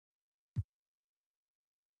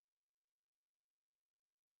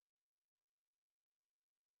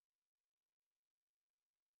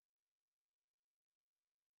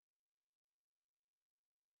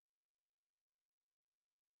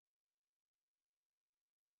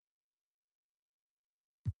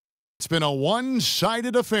It's been a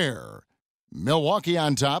one-sided affair. Milwaukee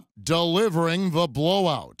on top, delivering the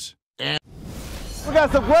blowout. We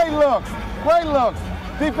got some great looks. Great looks.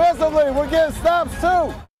 Defensively, we're getting stops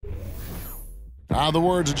too. The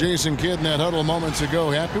words of Jason Kidd in that huddle moments ago.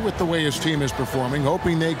 Happy with the way his team is performing,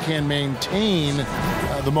 hoping they can maintain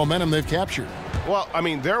the momentum they've captured. Well, I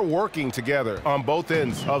mean, they're working together on both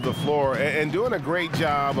ends of the floor and doing a great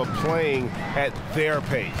job of playing at their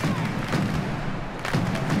pace.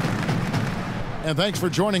 And thanks for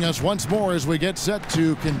joining us once more as we get set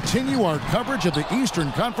to continue our coverage of the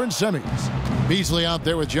Eastern Conference semis. Beasley out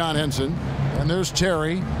there with John Henson. And there's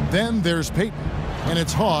Terry. Then there's Peyton. And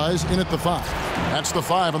it's Hawes in at the 5. That's the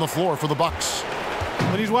 5 on the floor for the Bucks.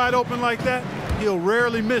 When he's wide open like that, he'll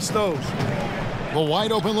rarely miss those. The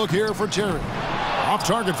wide open look here for Terry. Off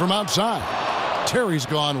target from outside. Terry's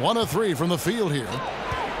gone 1 of 3 from the field here.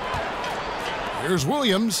 Here's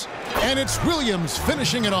Williams. And it's Williams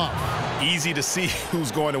finishing it off. Easy to see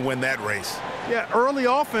who's going to win that race. Yeah, early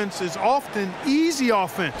offense is often easy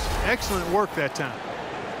offense. Excellent work that time.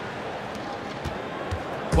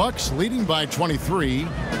 Bucks leading by 23.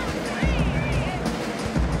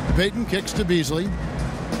 Peyton kicks to Beasley.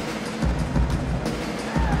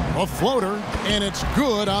 A floater, and it's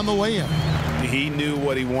good on the way in. He knew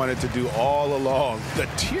what he wanted to do all along. The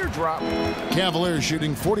teardrop. Cavaliers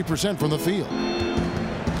shooting 40% from the field.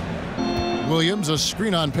 Williams, a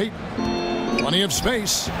screen on Peyton. Plenty of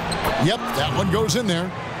space. Yep, that one goes in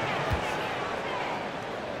there.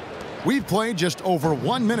 We've played just over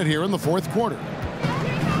 1 minute here in the fourth quarter.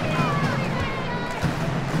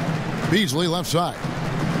 Beasley left side.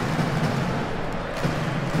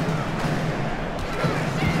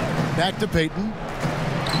 Back to Peyton.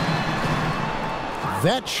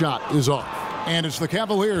 That shot is off. And it's the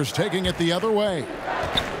Cavaliers taking it the other way.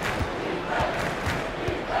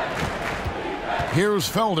 Here's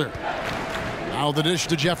Felder. Now the dish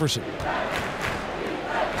to Jefferson.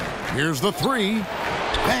 Here's the 3.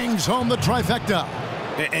 Bangs home the trifecta.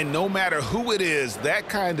 And no matter who it is, that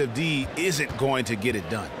kind of D isn't going to get it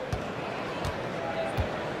done.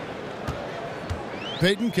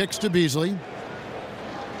 Peyton kicks to Beasley.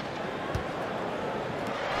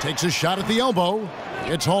 Takes a shot at the elbow.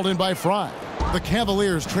 It's hauled in by Fry. The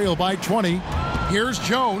Cavaliers trail by 20. Here's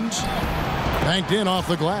Jones. Banked in off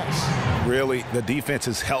the glass. Really, the defense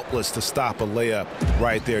is helpless to stop a layup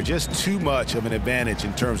right there. Just too much of an advantage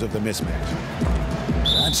in terms of the mismatch.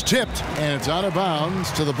 That's tipped, and it's out of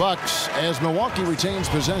bounds to the Bucks as Milwaukee retains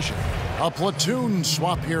possession. A platoon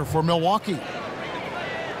swap here for Milwaukee.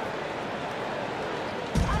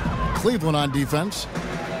 Cleveland on defense.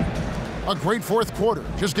 A great fourth quarter,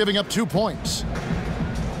 just giving up 2 points.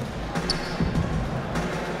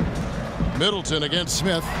 Middleton against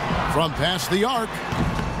Smith from past the arc.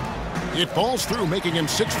 It falls through, making him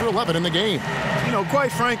 6 for 11 in the game. You know,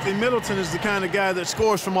 quite frankly, Middleton is the kind of guy that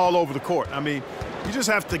scores from all over the court. I mean, you just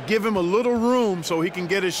have to give him a little room so he can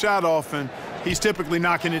get his shot off, and he's typically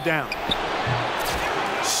knocking it down.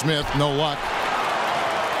 Smith, no luck.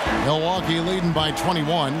 Milwaukee leading by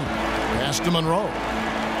 21. Pass to Monroe.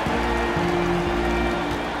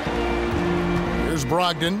 Here's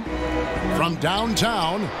Brogdon from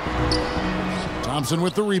downtown. Thompson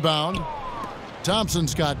with the rebound.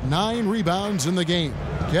 Thompson's got 9 rebounds in the game,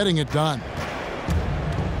 getting it done.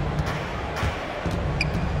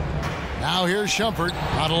 Now here's Shumpert,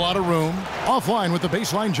 not a lot of room, offline with the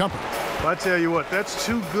baseline jumper. Well, I tell you what, that's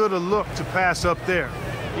too good a look to pass up there.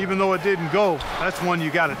 Even though it didn't go, that's one you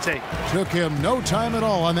got to take. Took him no time at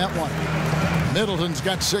all on that one. Middleton's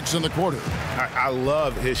got 6 in the quarter. I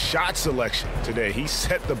love his shot selection today. He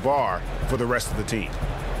set the bar for the rest of the team.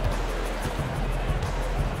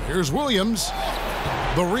 Here's Williams.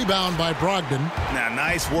 The rebound by Brogdon. Now,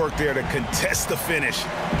 nice work there to contest the finish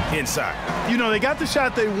inside. You know, they got the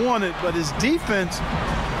shot they wanted, but his defense,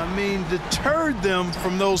 I mean, deterred them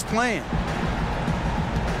from those plans.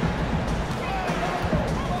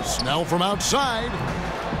 Snell from outside.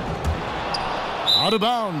 Out of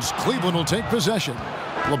bounds. Cleveland will take possession.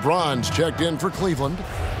 LeBron's checked in for Cleveland.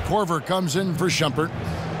 Korver comes in for Shumpert.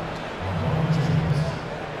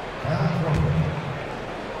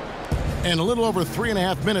 And a little over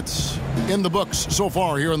 3.5 minutes in the books so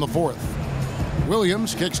far here in the fourth.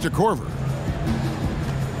 Williams kicks to Korver.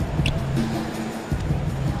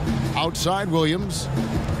 Outside Williams.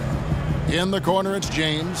 In the corner it's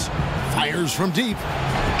James. Fires from deep.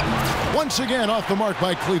 Once again off the mark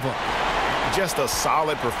by Cleveland. Just a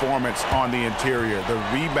solid performance on the interior. The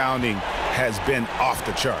rebounding has been off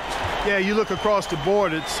the charts. Yeah, you look across the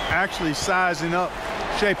board, it's actually sizing up,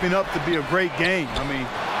 shaping up to be a great game. I mean,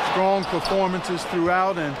 strong performances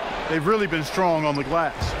throughout, and they've really been strong on the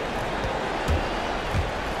glass.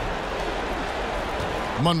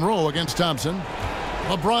 Monroe against Thompson.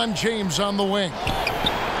 LeBron James on the wing.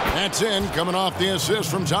 That's in, coming off the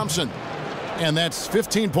assist from Thompson. And that's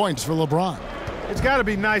 15 points for LeBron. It's got to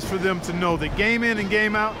be nice for them to know that game in and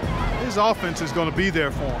game out, his offense is going to be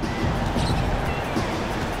there for him.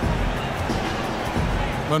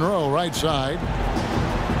 Monroe right side.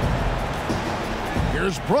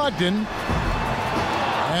 Here's Brogdon.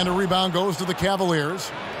 And a rebound goes to the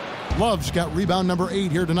Cavaliers. Love's got rebound number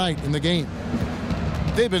 8 here tonight in the game.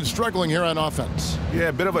 They've been struggling here on offense. Yeah,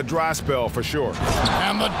 a bit of a dry spell for sure.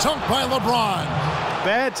 And the dunk by LeBron.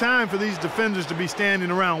 Bad time for these defenders to be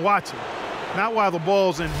standing around watching. Not while the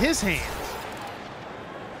ball's in his hands.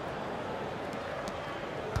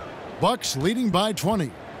 Bucks leading by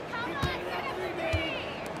 20.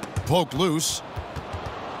 Poked loose.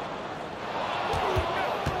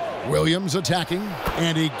 Williams attacking,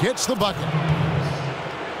 and he gets the bucket.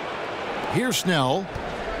 Here's Snell.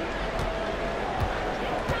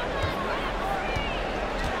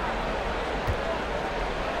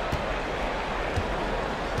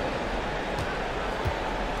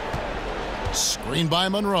 Screen by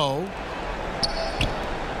Monroe.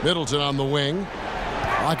 Middleton on the wing.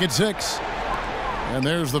 Clock at 6. And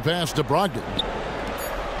there's the pass to Brogdon.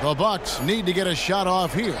 The Bucks need to get a shot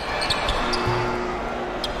off here.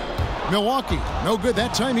 Milwaukee, no good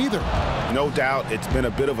that time either. No doubt it's been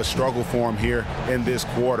a bit of a struggle for him here in this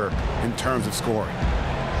quarter in terms of scoring.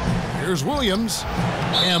 Here's Williams.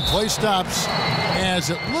 And play stops as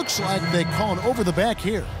it looks like they call an over the back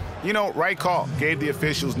here. You know, right call. Gave the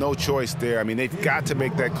officials no choice there. I mean, they've got to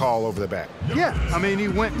make that call over the back. Yeah, I mean, he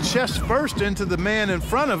went chest first into the man in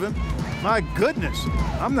front of him. My goodness,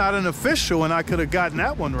 I'm not an official, and I could have gotten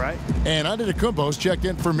that one right. And Antetokounmpo's checked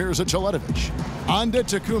in for Mirza Teletovic.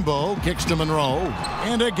 Antetokounmpo kicks to Monroe.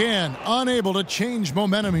 And again, unable to change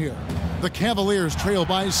momentum here. The Cavaliers trail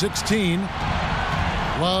by 16.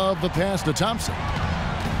 Love the pass to Thompson.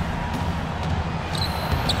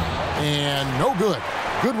 And no good.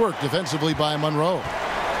 Good work defensively by Monroe.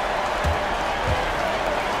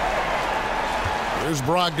 Here's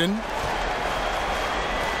Brogdon.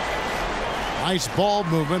 Nice ball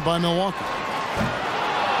movement by Milwaukee.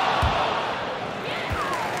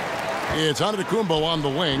 It's Antetokounmpo on the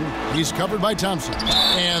wing. He's covered by Thompson.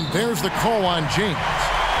 And there's the call on James.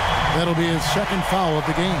 That'll be his second foul of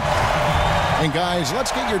the game. And guys,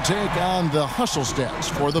 let's get your take on the hustle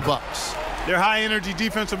stats for the Bucks. Their high-energy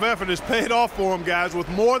defensive effort has paid off for them, guys, with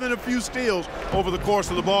more than a few steals over the course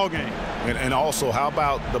of the ball game. And also, how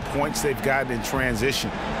about the points they've gotten in transition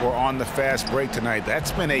or on the fast break tonight?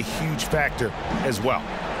 That's been a huge factor as well.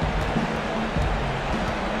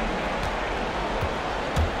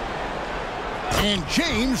 And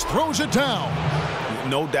James throws it down.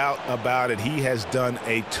 No doubt about it. He has done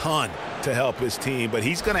a ton to help his team, but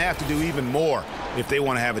he's going to have to do even more if they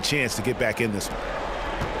want to have a chance to get back in this one.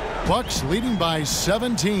 Bucks leading by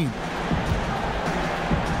 17.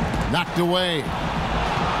 Knocked away.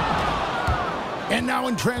 And now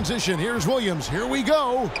in transition, here's Williams. Here we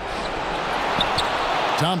go.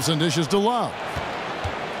 Thompson dishes to Love.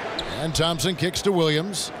 And Thompson kicks to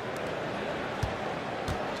Williams.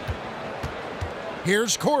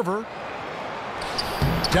 Here's Korver.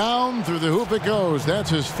 Down through the hoop it goes.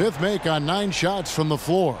 That's his 5th make on 9 shots from the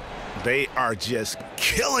floor. They are just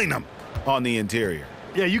killing them on the interior.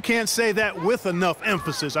 Yeah, you can't say that with enough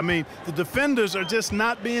emphasis. I mean, the defenders are just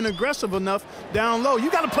not being aggressive enough down low.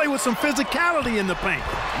 You got to play with some physicality in the paint.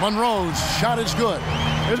 Monroe's shot is good.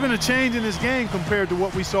 There's been a change in his game compared to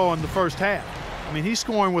what we saw in the first half. I mean, he's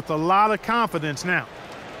scoring with a lot of confidence now.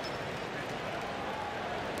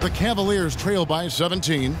 The Cavaliers trail by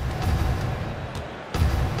 17.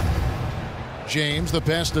 James, the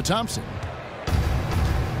pass to Thompson.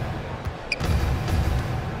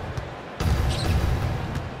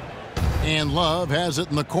 And Love has it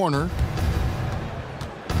in the corner.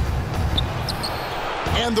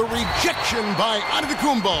 And the rejection by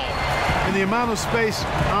Antetokounmpo. And the amount of space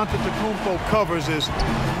Antetokounmpo covers is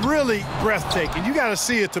really breathtaking. You got to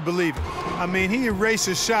see it to believe it. I mean, he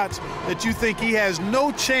erases shots that you think he has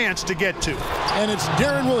no chance to get to. And it's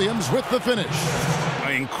Darren Williams with the finish.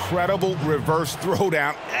 An incredible reverse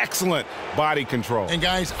throwdown. Excellent body control. And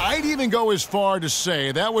guys, I'd even go as far to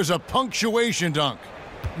say that was a punctuation dunk.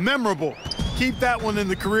 Memorable. Keep that one in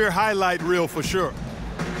the career highlight reel for sure.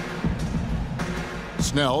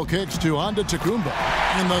 Snell kicks to Antetokounmpo.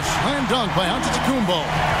 And the slam dunk by Antetokounmpo.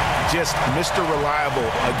 Just Mr. Reliable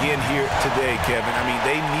again here today, Kevin. I mean,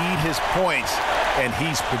 they need his points, and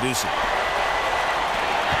he's producing.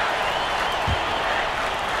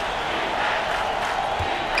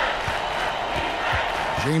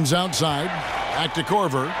 James outside. Back to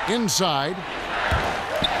Korver. Inside.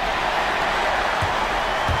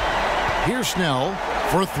 Here's Snell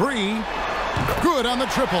for three. Good on the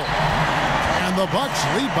triple. And the Bucks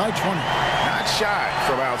lead by 20. Not shy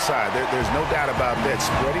from outside. There's no doubt about that.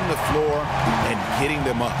 Spreading the floor and getting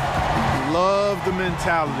them up. Love the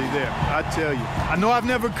mentality there, I tell you. I know I've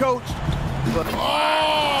never coached, but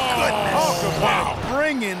talk about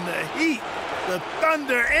bringing the heat, the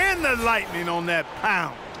thunder, and the lightning on that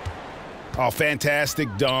pound. Oh, fantastic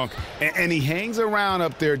dunk. And he hangs around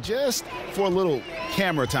up there just for a little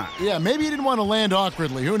camera time. Yeah, maybe he didn't want to land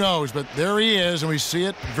awkwardly. Who knows? But there he is, and we see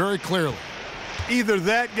it very clearly. Either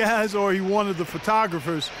that, guys, or he wanted the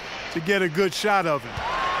photographers to get a good shot of him.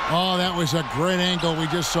 Oh, that was a great angle we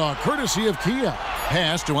just saw, courtesy of Kia.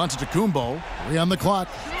 Pass to Antetokounmpo. 3 on the clock,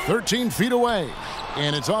 13 feet away.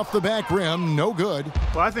 And it's off the back rim, no good.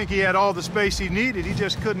 Well, I think he had all the space he needed. He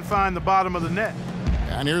just couldn't find the bottom of the net.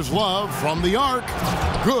 And here's Love from the arc.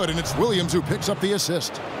 Good, and it's Williams who picks up the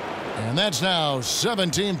assist. And that's now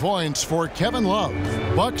 17 points for Kevin Love.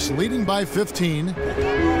 Bucks leading by 15.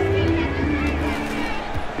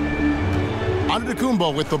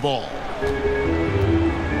 Antetokounmpo with the ball.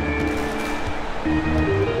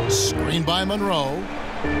 Screen by Monroe.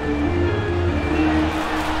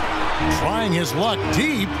 Trying his luck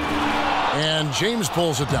deep. And James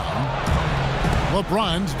pulls it down.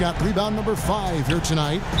 LeBron's got rebound number 5 here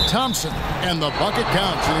tonight. Thompson. And the bucket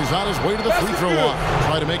counts. And he's on his way to the free throw line.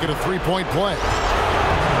 Try to make it a 3-point play.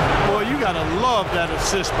 Boy, you got to love that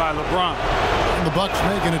assist by LeBron. And the Bucks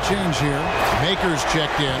making a change here. Makers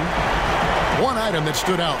checked in. One item that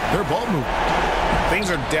stood out, their ball movement.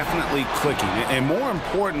 Things are definitely clicking, and more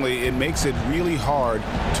importantly, it makes it really hard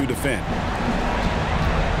to defend.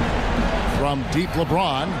 From deep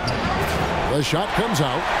LeBron, the shot comes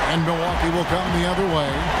out, and Milwaukee will come the other way.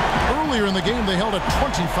 Earlier in the game, they held a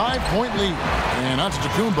 25-point lead, and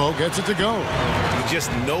Antetokounmpo gets it to go.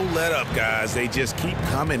 Just no let up, guys. They just keep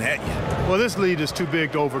coming at you. Well, this lead is too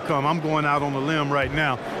big to overcome. I'm going out on the limb right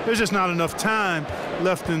now. There's just not enough time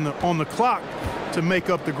left on the clock to make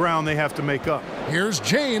up the ground they have to make up. Here's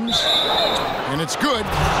James, and it's good.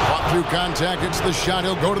 Fought through contact, it's the shot.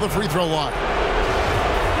 He'll go to the free throw line.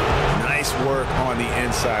 Nice work on the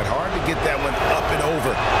inside. Hard to get that one up and over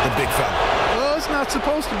the big fella. Well, it's not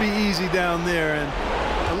supposed to be easy down there,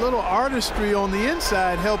 and a little artistry on the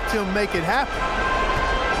inside helped him make it happen.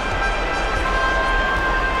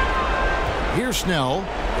 Here's Snell,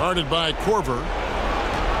 guarded by Korver.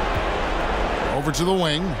 Over to the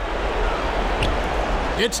wing.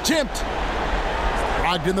 It's tipped.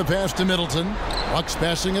 Rogged in the pass to Middleton. Bucks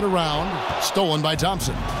passing it around. Stolen by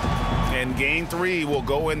Thompson. And game 3 will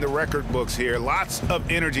go in the record books here. Lots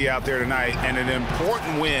of energy out there tonight, and an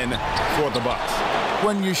important win for the Bucks.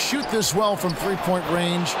 When you shoot this well from three-point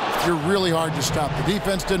range, you're really hard to stop. The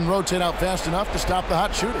defense didn't rotate out fast enough to stop the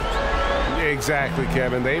hot shooters. Exactly,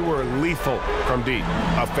 Kevin. They were lethal from deep.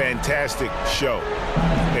 A fantastic show.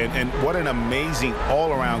 And what an amazing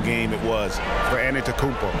all-around game it was for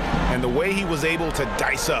Antetokounmpo. And the way he was able to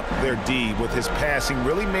dice up their D with his passing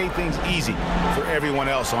really made things easy for everyone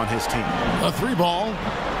else on his team. A 3-ball.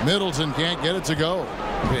 Middleton can't get it to go.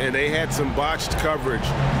 And they had some botched coverage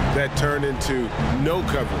that turned into no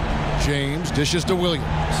coverage. James dishes to Williams.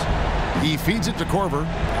 He feeds it to Korver.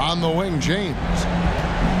 On the wing, James.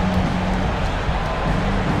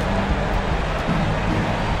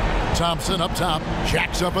 Thompson up top,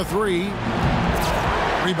 jacks up a 3.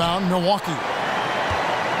 Rebound, Milwaukee.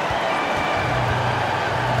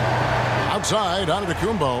 Outside,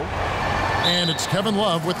 Antetokounmpo. And it's Kevin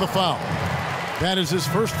Love with the foul. That is his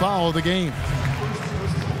first foul of the game.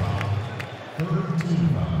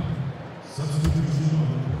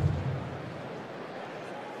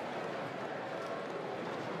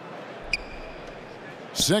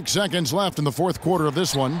 Six seconds left in the fourth quarter of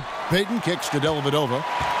this one. Payton kicks to Dellavedova.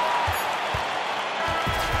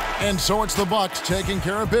 And so it's the Bucks taking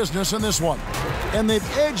care of business in this one. And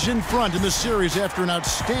they've edged in front in the series after an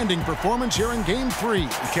outstanding performance here in Game 3.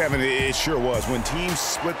 Kevin, it sure was. When teams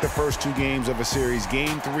split the first 2 games of a series,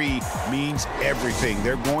 Game 3 means everything.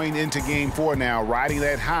 They're going into Game 4 now, riding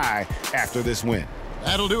that high after this win.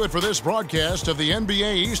 That'll do it for this broadcast of the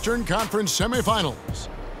NBA Eastern Conference Semifinals.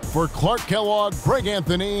 For Clark Kellogg, Greg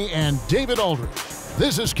Anthony, and David Aldridge,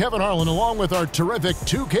 this is Kevin Harlan along with our terrific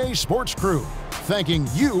 2K Sports crew, thanking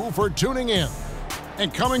you for tuning in.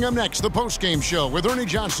 And coming up next, the postgame show with Ernie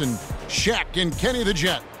Johnson, Shaq, and Kenny the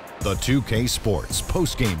Jet. The 2K Sports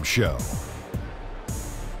postgame show.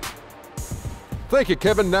 Thank you,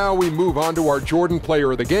 Kevin. Now we move on to our Jordan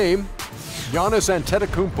player of the game, Giannis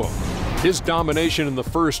Antetokounmpo. His domination in the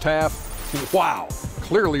first half, wow,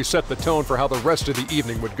 clearly set the tone for how the rest of the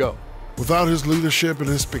evening would go. Without his leadership and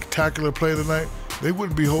his spectacular play tonight, they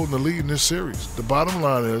wouldn't be holding the lead in this series. The bottom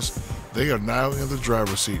line is they are now in the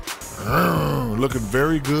driver's seat. Looking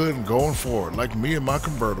very good and going forward, like me and my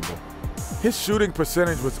convertible. His shooting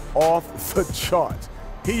percentage was off the charts.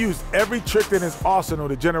 He used every trick in his arsenal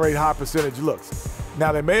to generate high percentage looks.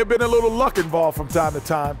 Now, there may have been a little luck involved from time to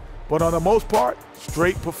time, but on the most part,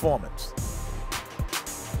 straight performance.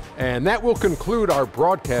 And that will conclude our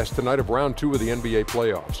broadcast tonight of round 2 of the NBA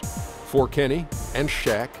playoffs. For Kenny and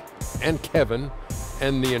Shaq and Kevin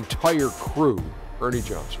and the entire crew, Ernie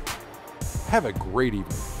Johnson. Have a great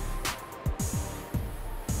evening.